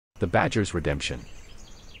The Badger's Redemption.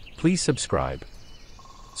 Please subscribe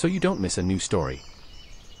so you don't miss a new story.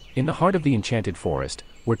 In the heart of the Enchanted Forest,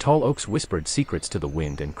 where tall oaks whispered secrets to the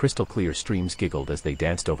wind and crystal-clear streams giggled as they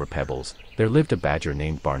danced over pebbles, there lived a badger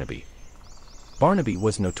named Barnaby. Barnaby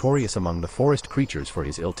was notorious among the forest creatures for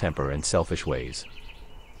his ill temper and selfish ways.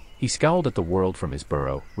 He scowled at the world from his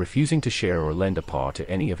burrow, refusing to share or lend a paw to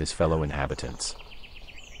any of his fellow inhabitants.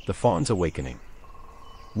 The Fawn's Awakening.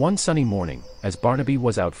 One sunny morning, as Barnaby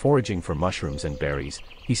was out foraging for mushrooms and berries,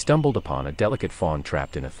 he stumbled upon a delicate fawn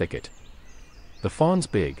trapped in a thicket. The fawn's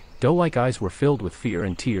big, doe-like eyes were filled with fear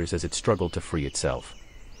and tears as it struggled to free itself.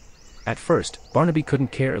 At first, Barnaby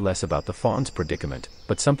couldn't care less about the fawn's predicament,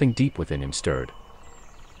 but something deep within him stirred.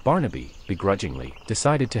 Barnaby, begrudgingly,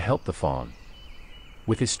 decided to help the fawn.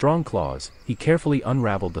 With his strong claws, he carefully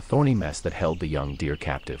unraveled the thorny mess that held the young deer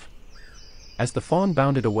captive. As the fawn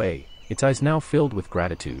bounded away, its eyes now filled with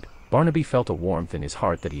gratitude, Barnaby felt a warmth in his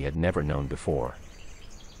heart that he had never known before.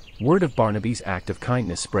 Word of Barnaby's act of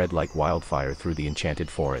kindness spread like wildfire through the Enchanted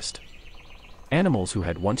Forest. Animals who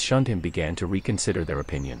had once shunned him began to reconsider their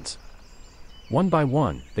opinions. One by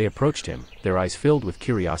one, they approached him, their eyes filled with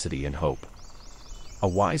curiosity and hope. A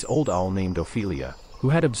wise old owl named Ophelia, who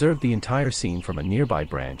had observed the entire scene from a nearby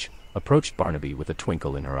branch, approached Barnaby with a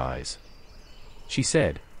twinkle in her eyes. She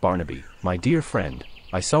said, "Barnaby, my dear friend,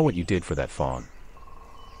 I saw what you did for that fawn.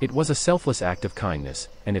 It was a selfless act of kindness,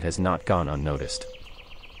 and it has not gone unnoticed."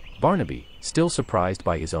 Barnaby, still surprised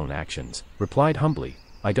by his own actions, replied humbly,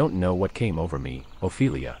 "I don't know what came over me,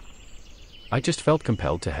 Ophelia. I just felt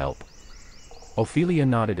compelled to help." Ophelia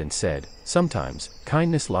nodded and said, "Sometimes,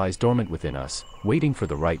 kindness lies dormant within us, waiting for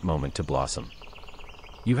the right moment to blossom.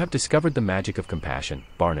 You have discovered the magic of compassion,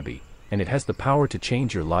 Barnaby, and it has the power to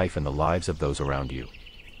change your life and the lives of those around you."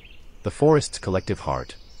 The forest's collective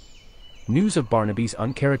heart. News of Barnaby's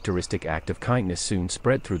uncharacteristic act of kindness soon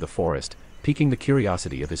spread through the forest, piquing the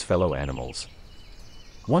curiosity of his fellow animals.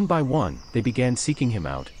 One by one, they began seeking him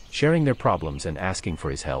out, sharing their problems and asking for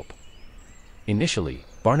his help. Initially,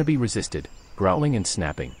 Barnaby resisted, growling and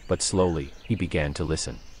snapping, but slowly, he began to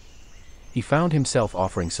listen. He found himself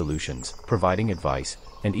offering solutions, providing advice,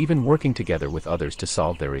 and even working together with others to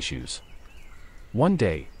solve their issues. One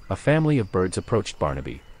day, a family of birds approached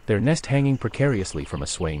Barnaby, their nest hanging precariously from a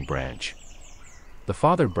swaying branch. The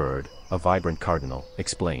father bird, a vibrant cardinal,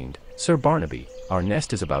 explained, "Sir Barnaby, our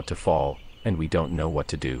nest is about to fall, and we don't know what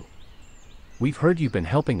to do. We've heard you've been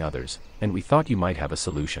helping others, and we thought you might have a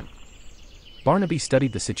solution." Barnaby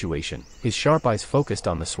studied the situation, his sharp eyes focused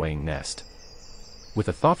on the swaying nest. With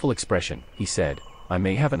a thoughtful expression, he said, "I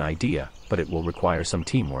may have an idea, but it will require some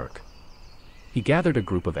teamwork." He gathered a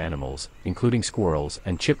group of animals, including squirrels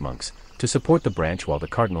and chipmunks, to support the branch while the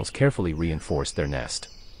cardinals carefully reinforced their nest.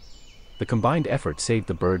 The combined effort saved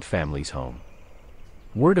the bird family's home.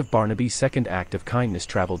 Word of Barnaby's second act of kindness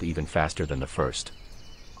traveled even faster than the first.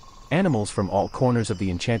 Animals from all corners of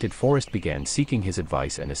the Enchanted Forest began seeking his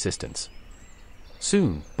advice and assistance.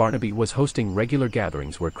 Soon, Barnaby was hosting regular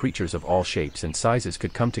gatherings where creatures of all shapes and sizes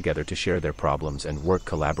could come together to share their problems and work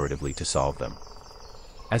collaboratively to solve them.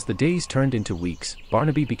 As the days turned into weeks,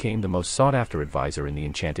 Barnaby became the most sought-after advisor in the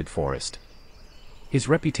Enchanted Forest. His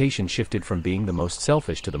reputation shifted from being the most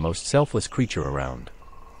selfish to the most selfless creature around.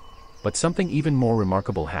 But something even more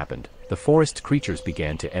remarkable happened. The forest creatures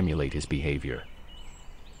began to emulate his behavior.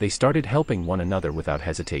 They started helping one another without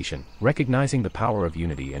hesitation, recognizing the power of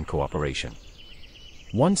unity and cooperation.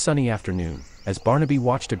 One sunny afternoon, as Barnaby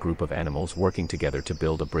watched a group of animals working together to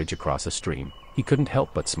build a bridge across a stream, he couldn't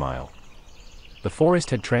help but smile. The forest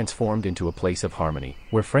had transformed into a place of harmony,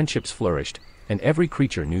 where friendships flourished, and every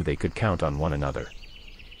creature knew they could count on one another.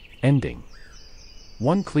 Ending.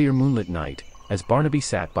 One clear moonlit night, as Barnaby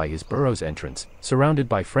sat by his burrow's entrance, surrounded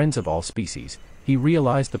by friends of all species, he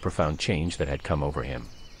realized the profound change that had come over him.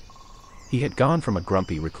 He had gone from a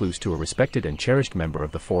grumpy recluse to a respected and cherished member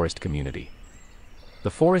of the forest community. The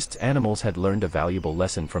forest's animals had learned a valuable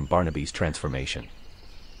lesson from Barnaby's transformation.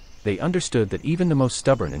 They understood that even the most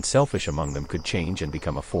stubborn and selfish among them could change and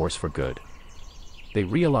become a force for good. They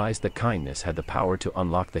realized that kindness had the power to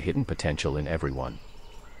unlock the hidden potential in everyone.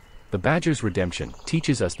 The Badger's Redemption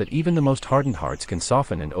teaches us that even the most hardened hearts can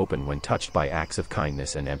soften and open when touched by acts of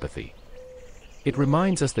kindness and empathy. It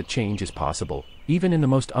reminds us that change is possible, even in the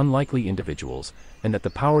most unlikely individuals, and that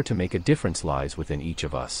the power to make a difference lies within each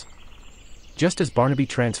of us. Just as Barnaby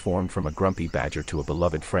transformed from a grumpy badger to a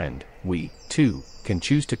beloved friend, we, too, can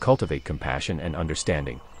choose to cultivate compassion and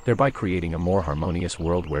understanding, thereby creating a more harmonious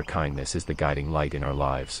world where kindness is the guiding light in our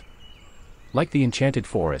lives. Like the Enchanted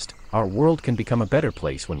Forest, our world can become a better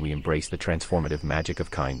place when we embrace the transformative magic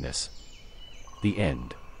of kindness. The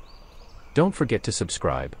end. Don't forget to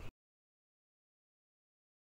subscribe,